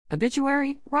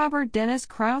Obituary, Robert Dennis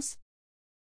Kraus.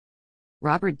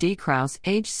 Robert D. Kraus,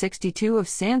 age 62 of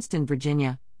Sandston,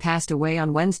 Virginia, passed away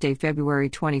on Wednesday, February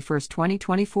 21,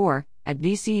 2024, at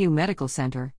VCU Medical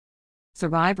Center.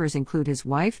 Survivors include his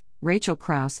wife, Rachel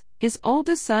Kraus, his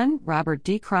oldest son, Robert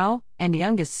D. Kraus, and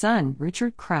youngest son,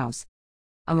 Richard Kraus.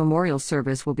 A memorial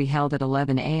service will be held at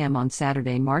 11 a.m. on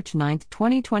Saturday, March 9,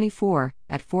 2024,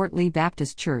 at Fort Lee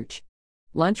Baptist Church.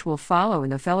 Lunch will follow in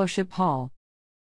the Fellowship Hall.